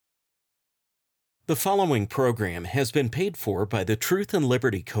The following program has been paid for by the Truth and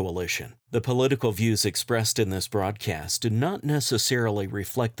Liberty Coalition. The political views expressed in this broadcast do not necessarily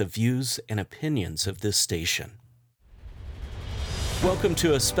reflect the views and opinions of this station. Welcome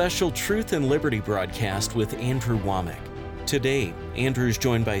to a special Truth and Liberty broadcast with Andrew Wommack. Today, Andrew is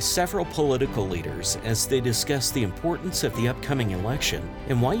joined by several political leaders as they discuss the importance of the upcoming election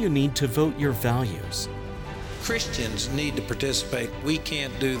and why you need to vote your values. Christians need to participate. We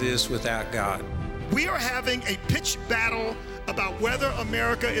can't do this without God. We are having a pitched battle about whether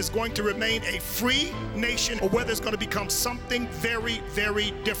America is going to remain a free nation or whether it's going to become something very,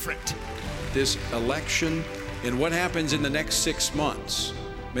 very different. This election and what happens in the next 6 months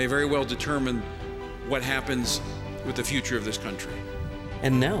may very well determine what happens with the future of this country.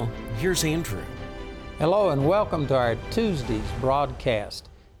 And now, here's Andrew. Hello and welcome to our Tuesday's broadcast.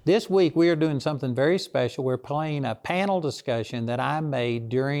 This week we are doing something very special. We're playing a panel discussion that I made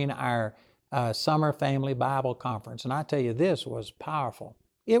during our Summer Family Bible Conference. And I tell you, this was powerful.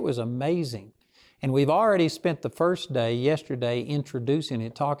 It was amazing. And we've already spent the first day, yesterday, introducing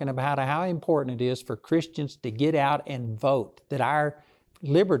it, talking about how important it is for Christians to get out and vote, that our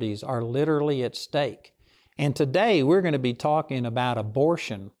liberties are literally at stake. And today we're going to be talking about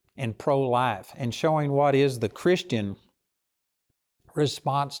abortion and pro-life and showing what is the Christian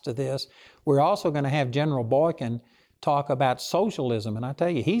response to this. We're also going to have General Boykin talk about socialism. And I tell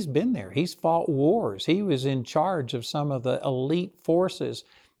you, he's been there. He's fought wars. He was in charge of some of the elite forces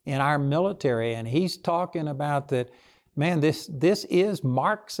in our military. And he's talking about that, man, this is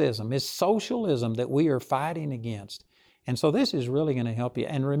Marxism, it's socialism that we are fighting against. And so this is really going to help you.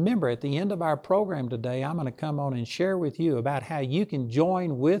 And remember, at the end of our program today, I'm going to come on and share with you about how you can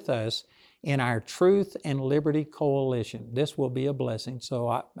join with us in our Truth and Liberty Coalition. This will be a blessing.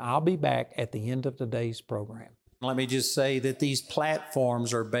 So I'll be back at the end of today's program. Let me just say that these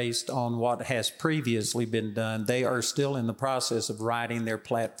platforms are based on what has previously been done. They are still in the process of writing their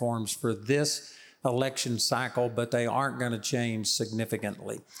platforms for this election cycle, but they aren't going to change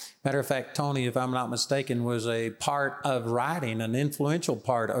significantly. Matter of fact, Tony, if I'm not mistaken, was a part of writing, an influential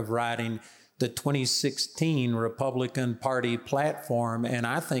part of writing the 2016 Republican Party platform, and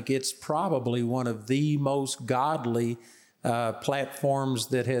I think it's probably one of the most godly platforms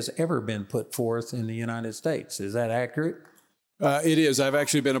that has ever been put forth in the United States. Is that accurate? It is. I've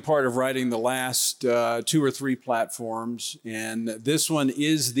actually been a part of writing the last 2 or 3 platforms, and this one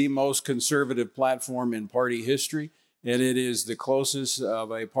is the most conservative platform in party history, and it is the closest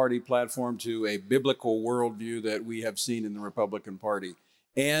of a party platform to a biblical worldview that we have seen in the Republican Party.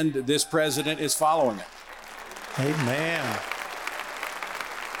 And this president is following it. Amen.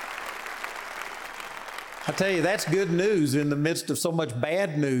 I tell you, that's good news in the midst of so much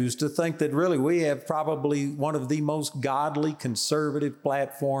bad news, to think that really we have probably one of the most godly conservative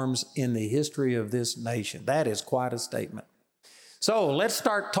platforms in the history of this nation. That is quite a statement. So let's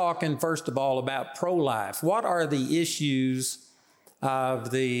start talking first of all about pro-life. What are the issues of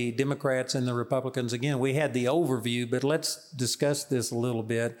the Democrats and the Republicans? Again, we had the overview, but let's discuss this a little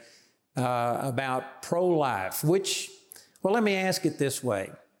bit about pro-life, well, let me ask it this way.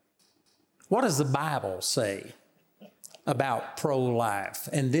 What does the Bible say about pro-life?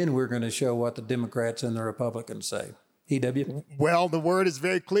 And then we're going to show what the Democrats and the Republicans say. E.W.? Well, the word is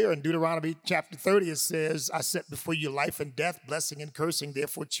very clear. In Deuteronomy chapter 30, it says, I set before you life and death, blessing and cursing.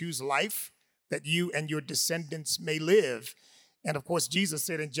 Therefore choose life, that you and your descendants may live. And of course, Jesus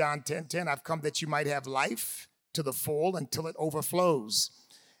said in John 10:10, I've come that you might have life to the full until it overflows.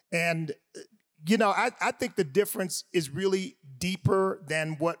 And you know, I think the difference is really deeper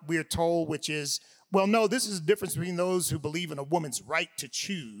than what we're told, which is, well, no, this is the difference between those who believe in a woman's right to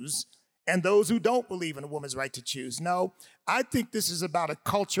choose and those who don't believe in a woman's right to choose. No, I think this is about a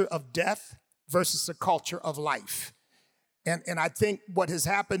culture of death versus a culture of life. And I think what has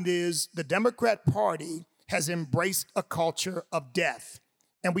happened is the Democrat Party has embraced a culture of death.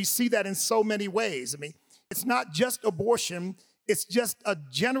 And we see that in so many ways. I mean, it's not just abortion. It's just a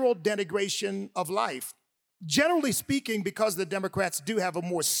general denigration of life. Generally speaking, because the Democrats do have a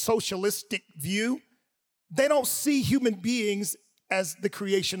more socialistic view, they don't see human beings as the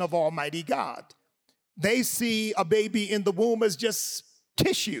creation of Almighty God. They see a baby in the womb as just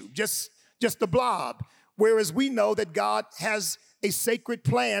tissue, just a blob, whereas we know that God has a sacred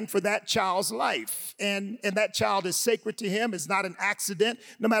plan for that child's life. And that child is sacred to him. It's not an accident.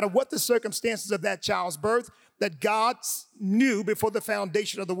 No matter what the circumstances of that child's birth, that God knew before the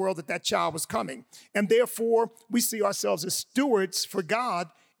foundation of the world that that child was coming. And therefore, we see ourselves as stewards for God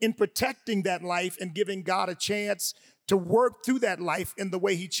in protecting that life and giving God a chance to work through that life in the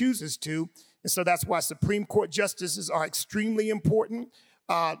way he chooses to. And so that's why Supreme Court justices are extremely important.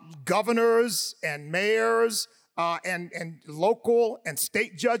 governors and mayors and local and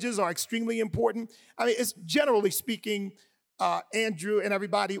state judges are extremely important. I mean, it's generally speaking, Andrew and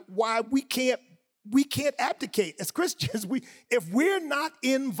everybody, why we can't abdicate as Christians. If we're not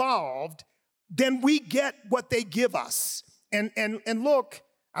involved, then we get what they give us. And look,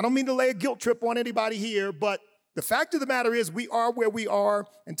 I don't mean to lay a guilt trip on anybody here, but the fact of the matter is we are where we are.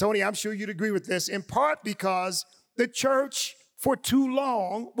 And Tony, I'm sure you'd agree with this, in part because the church for too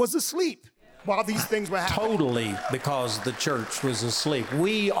long was asleep while these things were happening. Totally, because the church was asleep.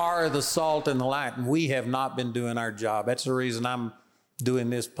 We are the salt and the light, and we have not been doing our job. That's the reason I'm doing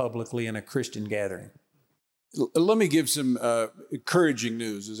this publicly in a Christian gathering. Let me give some encouraging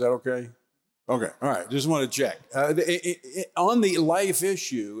news. Is that okay? Okay, all right. Just want to check. On the life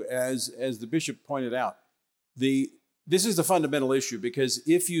issue, as the bishop pointed out, this is the fundamental issue, because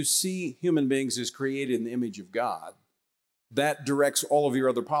if you see human beings as created in the image of God, that directs all of your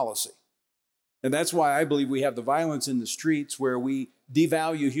other policy. And that's why I believe we have the violence in the streets where we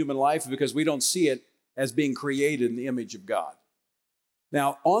devalue human life, because we don't see it as being created in the image of God.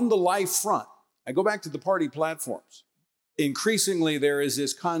 Now, on the life front, I go back to the party platforms. Increasingly, there is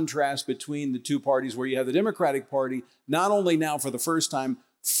this contrast between the two parties where you have the Democratic Party, not only now for the first time,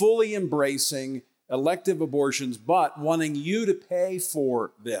 fully embracing elective abortions, but wanting you to pay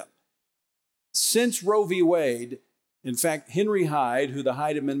for them. Since Roe v. Wade, in fact, Henry Hyde, who the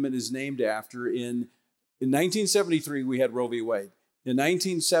Hyde Amendment is named after, in 1973, we had Roe v. Wade. In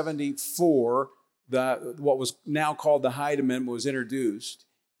 1974, what was now called the Hyde Amendment was introduced.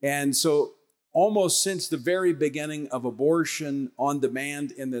 And so almost since the very beginning of abortion on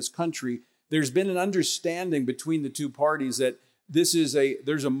demand in this country, there's been an understanding between the two parties that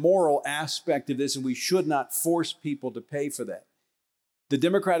there's a moral aspect of this, and we should not force people to pay for that. The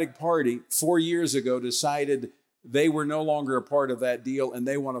Democratic Party 4 years ago decided they were no longer a part of that deal, and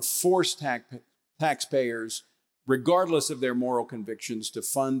they want to force taxpayers, regardless of their moral convictions, to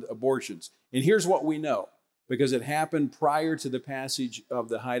fund abortions. And here's what we know, because it happened prior to the passage of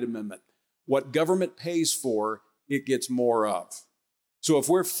the Hyde Amendment. What government pays for, it gets more of. So if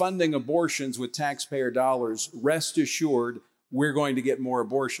we're funding abortions with taxpayer dollars, rest assured we're going to get more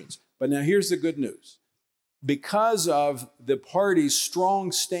abortions. But now here's the good news. Because of the party's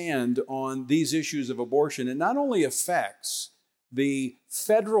strong stand on these issues of abortion, it not only affects the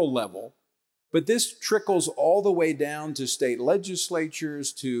federal level, but this trickles all the way down to state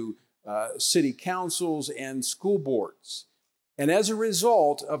legislatures, to city councils and school boards. And as a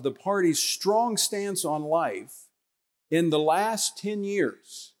result of the party's strong stance on life, in the last 10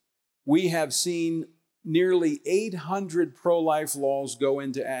 years, we have seen nearly 800 pro-life laws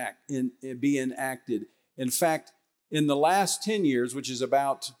be enacted. In fact, in the last 10 years, which is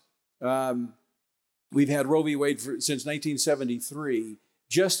about, we've had Roe v. Wade since 1973,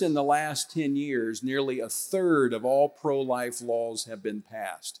 just in the last 10 years, nearly a third of all pro-life laws have been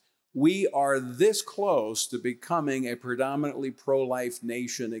passed. We are this close to becoming a predominantly pro-life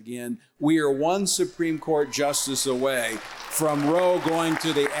nation again. We are one Supreme Court justice away from Roe going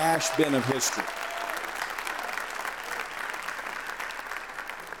to the ash bin of history.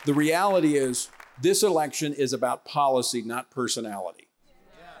 The reality is, this election is about policy, not personality.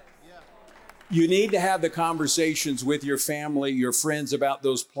 You need to have the conversations with your family, your friends about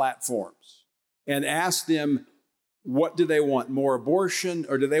those platforms, and ask them, what do they want? More abortion,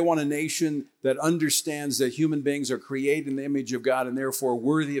 or do they want a nation that understands that human beings are created in the image of God and therefore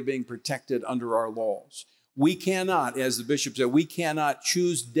worthy of being protected under our laws? We cannot, as the bishop said, we cannot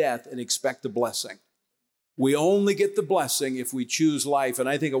choose death and expect a blessing. We only get the blessing if we choose life. And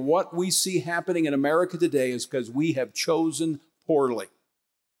I think of what we see happening in America today is because we have chosen poorly.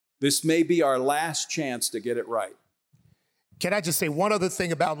 This may be our last chance to get it right. Can I just say one other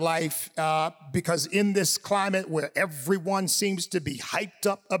thing about life? Because in this climate where everyone seems to be hyped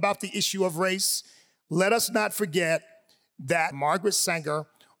up about the issue of race, let us not forget that Margaret Sanger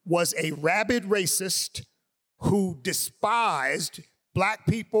was a rabid racist who despised Black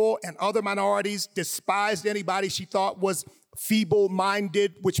people and other minorities, despised anybody she thought was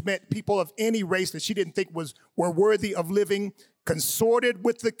feeble-minded, which meant people of any race that she didn't think were worthy of living, consorted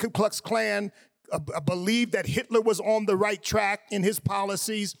with the Ku Klux Klan, believed that Hitler was on the right track in his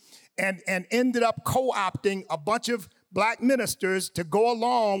policies, and ended up co-opting a bunch of Black ministers to go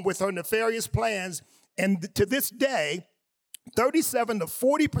along with her nefarious plans. And to this day, 37 to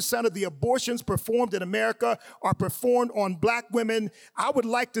 40% of the abortions performed in America are performed on Black women. I would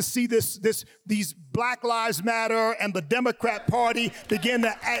like to see these Black Lives Matter and the Democrat Party begin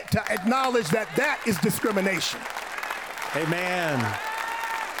to acknowledge that is discrimination. Amen.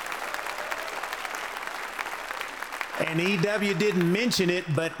 And E.W. didn't mention it,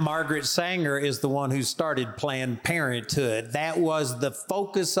 but Margaret Sanger is the one who started Planned Parenthood. That was the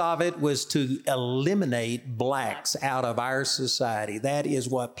focus of it, was to eliminate blacks out of our society. That is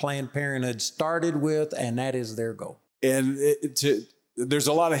what Planned Parenthood started with, and that is their goal. And there's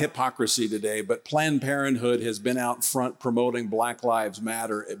a lot of hypocrisy today, but Planned Parenthood has been out front promoting Black Lives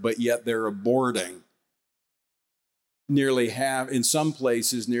Matter, but yet they're aborting nearly half, in some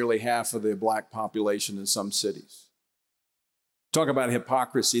places, nearly half of the black population in some cities. Talk about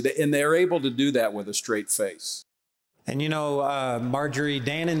hypocrisy. And they're able to do that with a straight face. And you know, Marjorie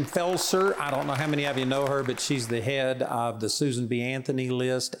Dannenfelser, I don't know how many of you know her, but she's the head of the Susan B. Anthony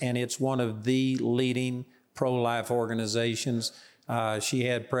list, and it's one of the leading pro-life organizations. She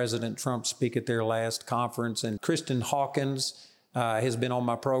had President Trump speak at their last conference, and Kristen Hawkins has been on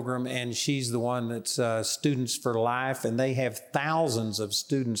my program, and she's the one that's Students for Life, and they have thousands of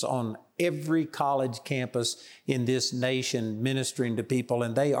students on every college campus in this nation ministering to people,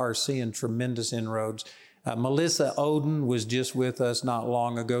 and they are seeing tremendous inroads. Melissa Oden was just with us not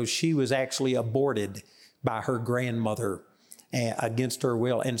long ago. She was actually aborted by her grandmother against her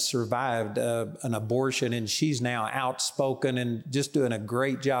will and survived an abortion, and she's now outspoken and just doing a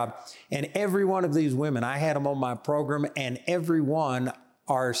great job. And every one of these women, I had them on my program, and every one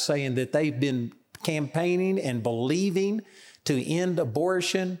are saying that they've been campaigning and believing to end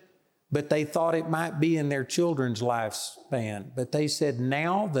abortion, but they thought it might be in their children's lifespan. But they said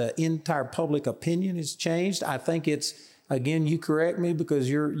now the entire public opinion has changed. I think it's, again, you correct me because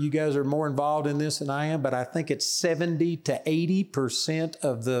you guys are more involved in this than I am, but I think it's 70 to 80%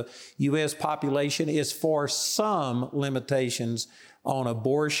 of the U.S. population is for some limitations on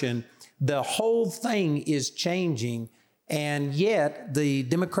abortion. The whole thing is changing, and yet the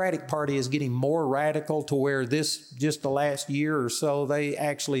Democratic Party is getting more radical to where just the last year or so, they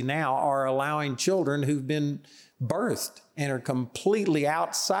actually now are allowing children who've been birthed and are completely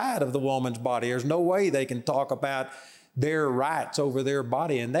outside of the woman's body. There's no way they can talk about their rights over their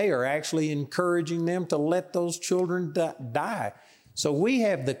body, and they are actually encouraging them to let those children die. So we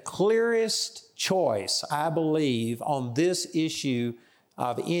have the clearest choice, I believe, on this issue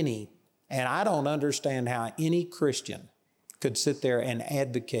of any, and I don't understand how any Christian could sit there and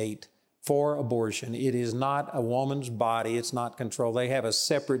advocate for abortion. It is not a woman's body. It's not controlled. They have a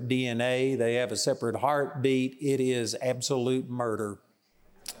separate DNA. They have a separate heartbeat. It is absolute murder.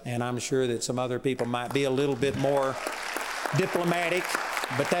 And I'm sure that some other people might be a little bit more diplomatic,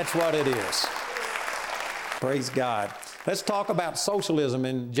 but that's what it is. Praise God. Let's talk about socialism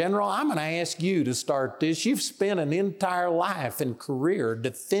in general. I'm going to ask you to start this. You've spent an entire life and career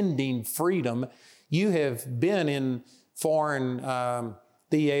defending freedom. You have been in foreign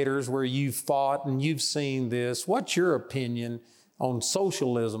theaters where you've fought and you've seen this. What's your opinion on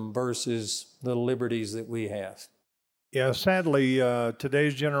socialism versus the liberties that we have? Yeah, sadly,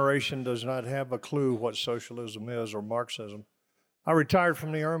 today's generation does not have a clue what socialism is or Marxism. I retired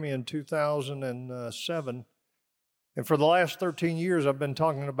from the Army in 2007, and for the last 13 years, I've been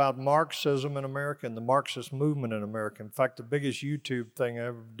talking about Marxism in America and the Marxist movement in America. In fact, the biggest YouTube thing I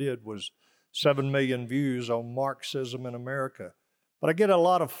ever did was 7 million views on Marxism in America. But I get a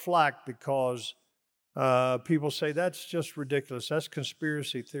lot of flack because people say, that's just ridiculous, that's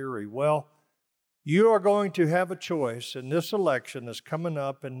conspiracy theory. Well, you are going to have a choice in this election that's coming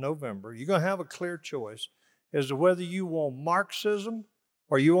up in November. You're going to have a clear choice as to whether you want Marxism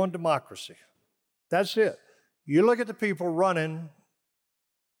or you want democracy. That's it. You look at the people running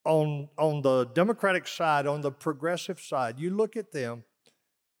on the Democratic side, on the progressive side, you look at them,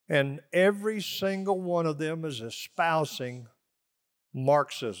 and every single one of them is espousing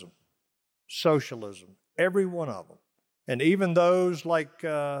Marxism, socialism, every one of them. And even those like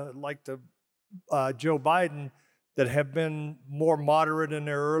the Joe Biden that have been more moderate in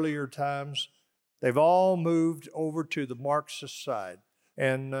their earlier times, they've all moved over to the Marxist side.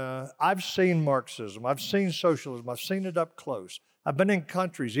 And I've seen Marxism, I've seen socialism, I've seen it up close. I've been in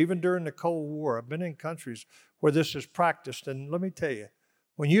countries, even during the Cold War, I've been in countries where this is practiced. And let me tell you,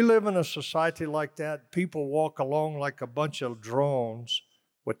 when you live in a society like that, people walk along like a bunch of drones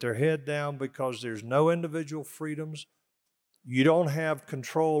with their head down because there's no individual freedoms. You don't have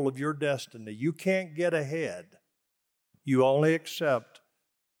control of your destiny. You can't get ahead. You only accept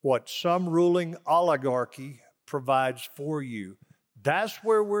what some ruling oligarchy provides for you. That's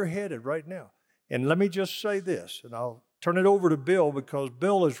where we're headed right now. And let me just say this, and I'll turn it over to Bill because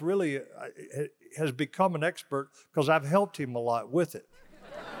Bill is really has become an expert because I've helped him a lot with it.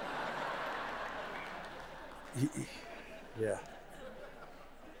 Yeah.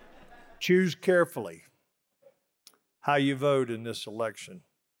 Choose carefully how you vote in this election.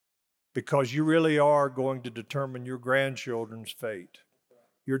 because you really are going to determine your grandchildren's fate,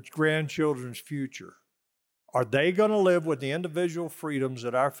 your grandchildren's future. Are they going to live with the individual freedoms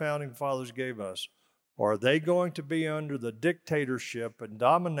that our founding fathers gave us, or are they going to be under the dictatorship and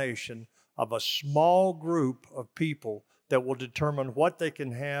domination of a small group of people that will determine what they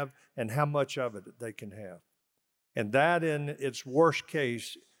can have and how much of it they can have? And that, in its worst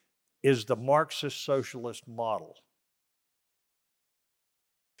case, is the Marxist socialist model.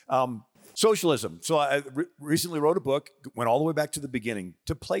 Socialism. So I recently wrote a book, went all the way back to the beginning,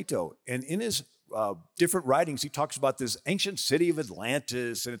 to Plato. And in his different writings, he talks about this ancient city of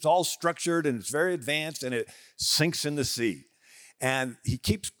Atlantis, and it's all structured and it's very advanced and it sinks in the sea. And he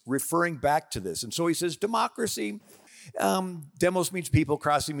keeps referring back to this. And so he says, democracy, demos means people,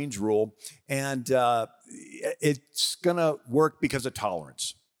 cracy means rule. And it's going to work because of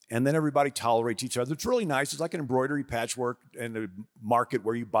tolerance. And then everybody tolerates each other. It's really nice. It's like an embroidery patchwork in a market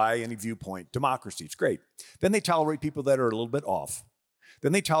where you buy any viewpoint. Democracy, it's great. Then they tolerate people that are a little bit off.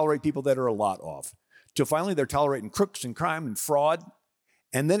 Then they tolerate people that are a lot off. Till finally they're tolerating crooks and crime and fraud.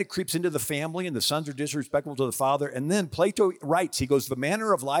 And then it creeps into the family, and the sons are disrespectful to the father. And then Plato writes, he goes, the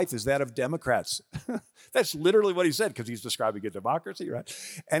manner of life is that of Democrats. That's literally what he said, because he's describing a democracy, right?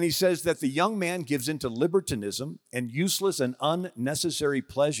 And he says that the young man gives into libertinism and useless and unnecessary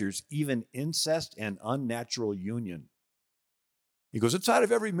pleasures, even incest and unnatural union. He goes, inside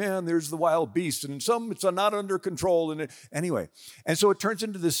of every man, there's the wild beast, and in some, it's not under control. Anyway, and so it turns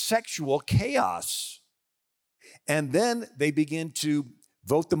into this sexual chaos. And then they begin to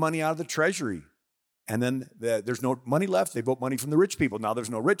vote the money out of the treasury. And then there's no money left. They vote money from the rich people. Now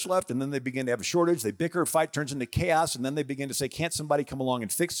there's no rich left. And then they begin to have a shortage. They bicker, fight, turns into chaos. And then they begin to say, can't somebody come along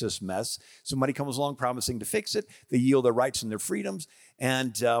and fix this mess? Somebody comes along promising to fix it. They yield their rights and their freedoms.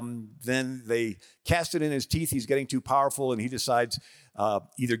 And then they cast it in his teeth. He's getting too powerful. And he decides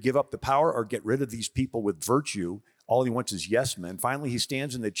either give up the power or get rid of these people with virtue. All he wants is yes men. Finally, he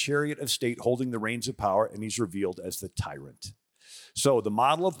stands in the chariot of state holding the reins of power. And he's revealed as the tyrant. So the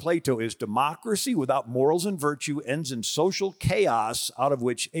model of Plato is democracy without morals and virtue ends in social chaos, out of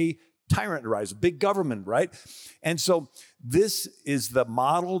which a tyrant arises, a big government, right? And so this is the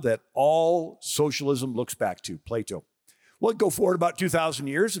model that all socialism looks back to, Plato. Well, go forward about 2,000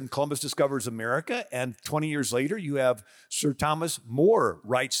 years, and Columbus discovers America, and 20 years later, you have Sir Thomas More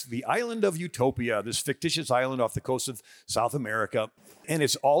writes The Island of Utopia, this fictitious island off the coast of South America. And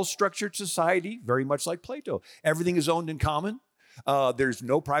it's all structured society, very much like Plato. Everything is owned in common. There's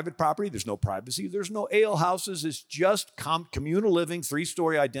no private property. There's no privacy. There's no ale houses. It's just communal living,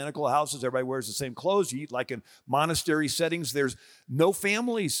 3-story identical houses. Everybody wears the same clothes. You eat like in monastery settings. There's no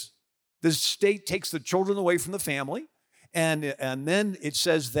families. The state takes the children away from the family. And then it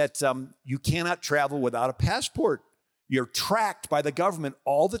says that you cannot travel without a passport. You're tracked by the government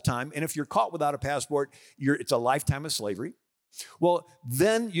all the time. And if you're caught without a passport, it's a lifetime of slavery. Well,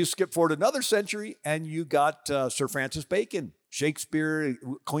 then you skip forward another century and you got Sir Francis Bacon, Shakespeare,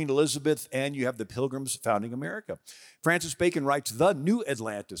 Queen Elizabeth, and you have the Pilgrims founding America. Francis Bacon writes The New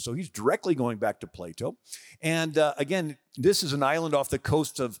Atlantis, so he's directly going back to Plato. And again, this is an island off the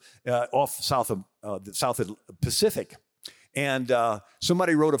coast of, the South Pacific. And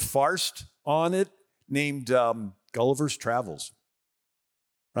somebody wrote a farce on it named Gulliver's Travels.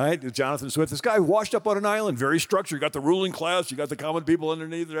 Right? Jonathan Swift, this guy washed up on an island, very structured. You got the ruling class, you got the common people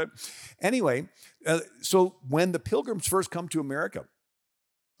underneath. Right? Anyway, so when the Pilgrims first come to America,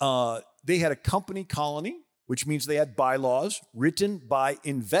 they had a company colony, which means they had bylaws written by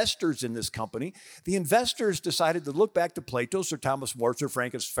investors in this company. The investors decided to look back to Plato, Sir Thomas More, Sir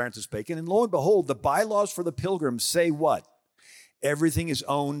Francis Bacon, and lo and behold, the bylaws for the Pilgrims say what? Everything is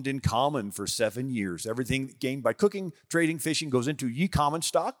owned in common for 7 years. Everything gained by cooking, trading, fishing goes into ye common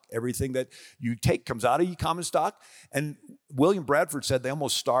stock. Everything that you take comes out of ye common stock. And William Bradford said they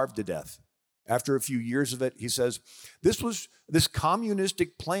almost starved to death. After a few years of it, he says, this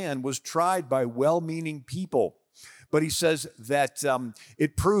communistic plan was tried by well-meaning people. But he says that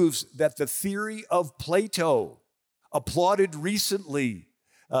it proves that the theory of Plato, applauded recently,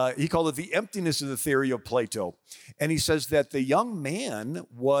 he called it the emptiness of the theory of Plato. And he says that the young men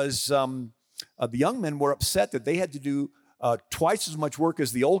were upset that they had to do twice as much work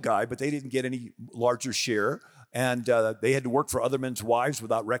as the old guy, but they didn't get any larger share. And they had to work for other men's wives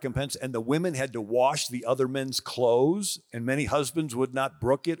without recompense. And the women had to wash the other men's clothes. And many husbands would not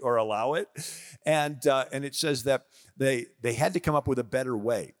brook it or allow it. And it says that they had to come up with a better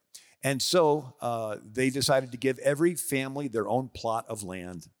way. And so they decided to give every family their own plot of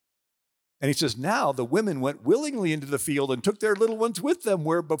land. And he says, now the women went willingly into the field and took their little ones with them,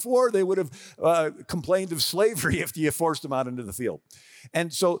 where before they would have complained of slavery if you forced them out into the field.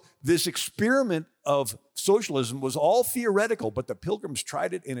 And so this experiment of socialism was all theoretical, but the Pilgrims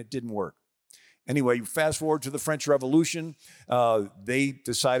tried it and it didn't work. Anyway, fast forward to the French Revolution. They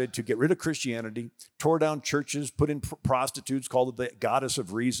decided to get rid of Christianity, tore down churches, put in prostitutes, called it the goddess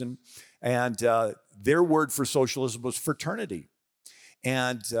of reason. And their word for socialism was fraternity.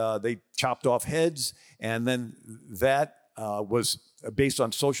 And they chopped off heads, and then that was based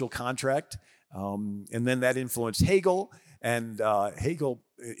on social contract. And then that influenced Hegel, and Hegel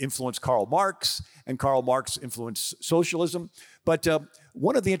influenced Karl Marx, and Karl Marx influenced socialism. But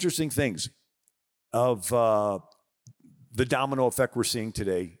one of the interesting things of the domino effect we're seeing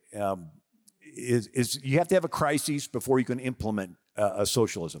today is you have to have a crisis before you can implement a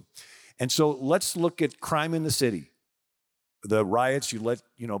socialism. And so let's look at crime in the city. The riots, you let,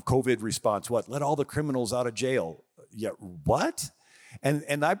 COVID response, what? Let all the criminals out of jail. Yeah, what?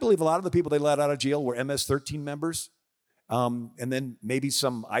 And I believe a lot of the people they let out of jail were MS-13 members, and then maybe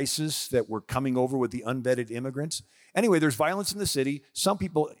some ISIS that were coming over with the unvetted immigrants. Anyway, there's violence in the city. Some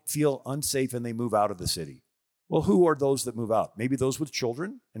people feel unsafe and they move out of the city. Well, who are those that move out? Maybe those with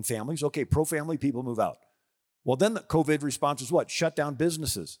children and families. Okay, pro-family people move out. Well, then the COVID response is what? Shut down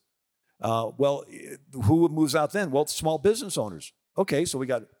businesses. Well, who moves out then? Well, small business owners. Okay, so we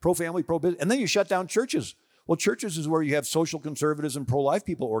got pro-family, pro-business, and then you shut down churches. Well, churches is where you have social conservatives and pro-life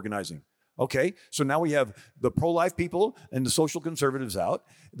people organizing. Okay, so now we have the pro-life people and the social conservatives out,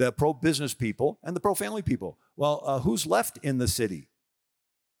 the pro-business people and the pro-family people. Well, who's left in the city?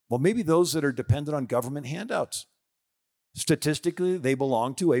 Well, maybe those that are dependent on government handouts. Statistically, they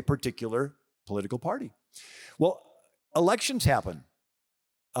belong to a particular political party. Well, elections happen.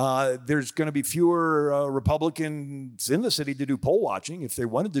 There's going to be fewer Republicans in the city to do poll watching. If they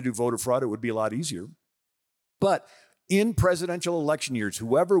wanted to do voter fraud, it would be a lot easier. But in presidential election years,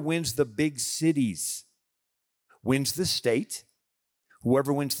 whoever wins the big cities wins the state.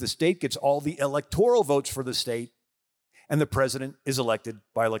 Whoever wins the state gets all the electoral votes for the state, and the president is elected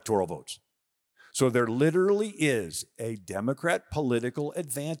by electoral votes. So there literally is a Democrat political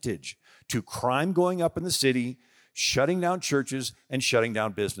advantage to crime going up in the city, shutting down churches, and shutting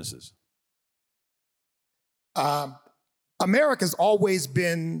down businesses. America's always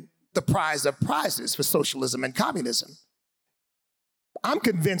been the prize of prizes for socialism and communism. I'm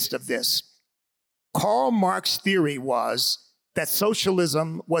convinced of this. Karl Marx's theory was that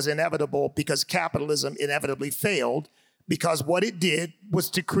socialism was inevitable because capitalism inevitably failed, because what it did was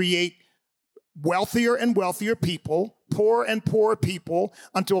to create wealthier and wealthier people, poorer and poorer people,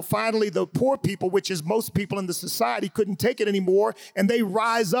 until finally the poor people, which is most people in the society, couldn't take it anymore, and they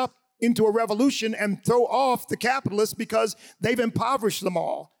rise up into a revolution and throw off the capitalists because they've impoverished them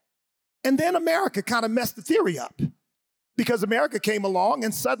all. And then America kind of messed the theory up, because America came along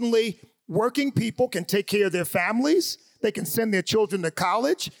and suddenly working people can take care of their families, they can send their children to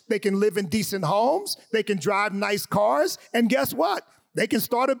college, they can live in decent homes, they can drive nice cars, and guess what? They can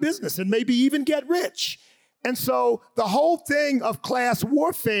start a business and maybe even get rich. And so the whole thing of class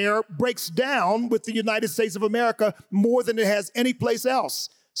warfare breaks down with the United States of America more than it has any place else.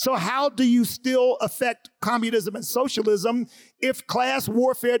 So how do you still affect communism and socialism if class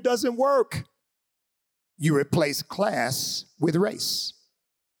warfare doesn't work? You replace class with race.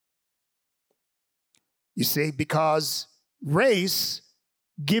 You see, because race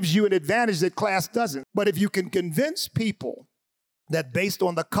gives you an advantage that class doesn't. But if you can convince people that based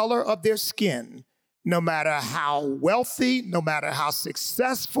on the color of their skin, no matter how wealthy, no matter how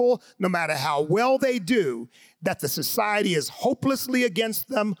successful, no matter how well they do, that the society is hopelessly against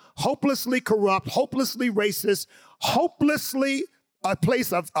them, hopelessly corrupt, hopelessly racist, hopelessly a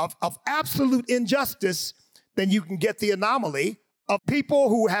place of absolute injustice, then you can get the anomaly of people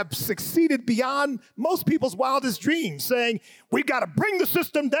who have succeeded beyond most people's wildest dreams, saying, we've got to bring the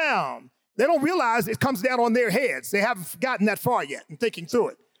system down. They don't realize it comes down on their heads. They haven't gotten that far yet in thinking through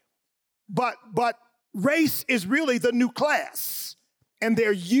it. But race is really the new class, and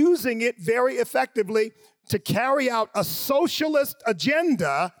they're using it very effectively to carry out a socialist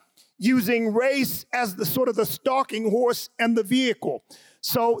agenda using race as the sort of the stalking horse and the vehicle.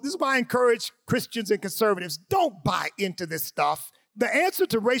 So this is why I encourage Christians and conservatives, don't buy into this stuff. The answer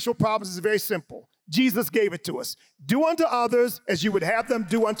to racial problems is very simple. Jesus gave it to us. Do unto others as you would have them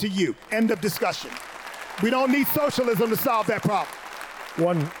do unto you. End of discussion. We don't need socialism to solve that problem.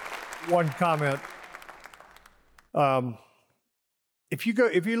 One comment. If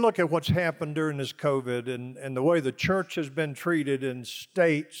you look at what's happened during this COVID and the way the church has been treated in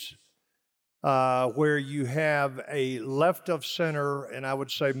states where you have a left of center, and I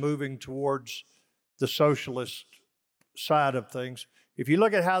would say moving towards the socialist side of things. If you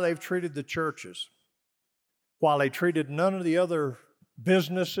look at how they've treated the churches, while they treated none of the other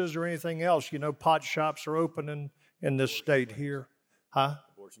businesses or anything else, you know, pot shops are open in this state here.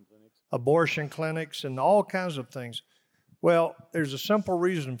 Abortion clinics and all kinds of things. Well, there's a simple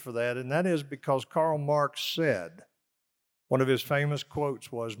reason for that, and that is because Karl Marx said, one of his famous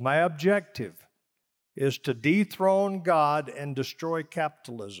quotes was, "My objective is to dethrone God and destroy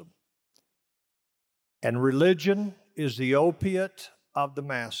capitalism. And religion is the opiate of the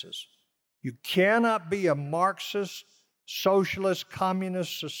masses." You cannot be a Marxist, socialist,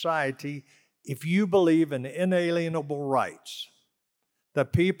 communist society if you believe in inalienable rights. The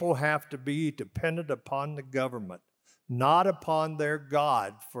people have to be dependent upon the government, not upon their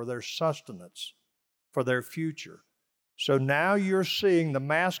God for their sustenance, for their future. So now you're seeing the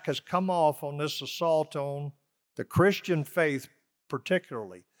mask has come off on this assault on the Christian faith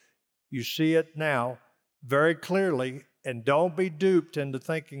particularly. You see it now very clearly, and don't be duped into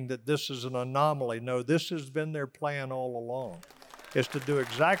thinking that this is an anomaly. No, this has been their plan all along. It's to do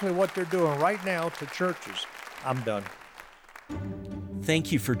exactly what they're doing right now to churches. I'm done.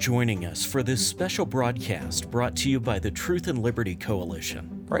 Thank you for joining us for this special broadcast brought to you by the Truth and Liberty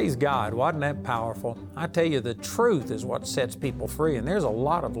Coalition. Praise God, wasn't that powerful? I tell you, the truth is what sets people free, and there's a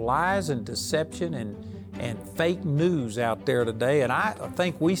lot of lies and deception and fake news out there today, and I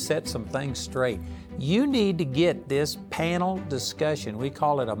think we set some things straight. You need to get this panel discussion. We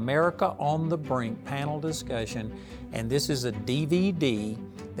call it America on the Brink panel discussion, and this is a DVD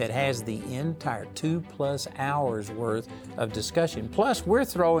that has the entire 2+ hours worth of discussion. Plus, we're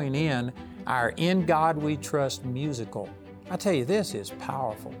throwing in our In God We Trust musical. I tell you, this is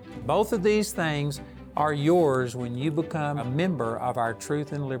powerful. Both of these things are yours when you become a member of our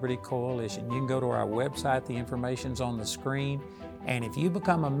Truth and Liberty Coalition. You can go to our website, the information's on the screen, and if you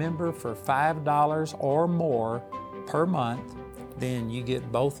become a member for $5 or more per month, then you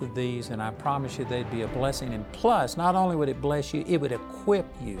get both of these, and I promise you they'd be a blessing. And plus, not only would it bless you, it would equip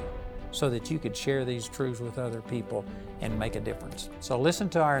you so that you could share these truths with other people and make a difference. So listen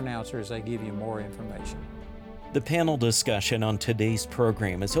to our announcers, they give you more information. The panel discussion on today's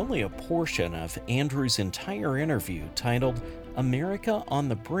program is only a portion of Andrew's entire interview titled America on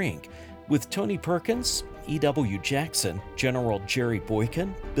the Brink with Tony Perkins, E.W. Jackson, General Jerry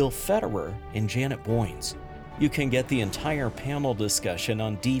Boykin, Bill Federer, and Janet Boynes. You can get the entire panel discussion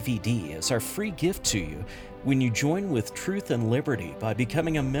on DVD as our free gift to you when you join with Truth and Liberty by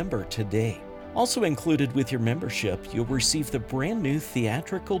becoming a member today. Also included with your membership, you'll receive the brand new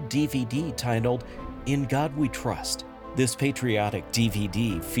theatrical DVD titled In God We Trust. This patriotic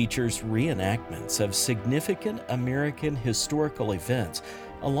DVD features reenactments of significant American historical events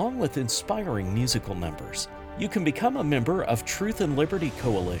along with inspiring musical numbers. You can become a member of Truth and Liberty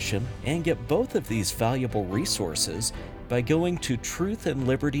Coalition and get both of these valuable resources by going to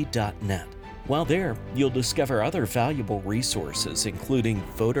truthandliberty.net. While there, you'll discover other valuable resources including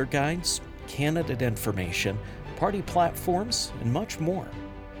voter guides, candidate information, party platforms, and much more.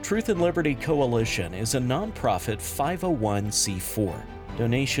 Truth and Liberty Coalition is a nonprofit 501c4.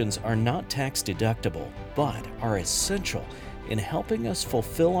 Donations are not tax deductible, but are essential in helping us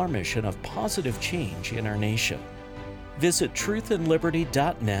fulfill our mission of positive change in our nation. Visit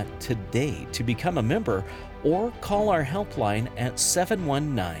truthandliberty.net today to become a member or call our helpline at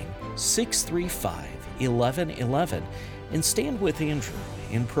 719-635-1111 and stand with Andrew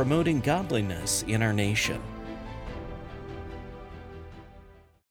in promoting godliness in our nation.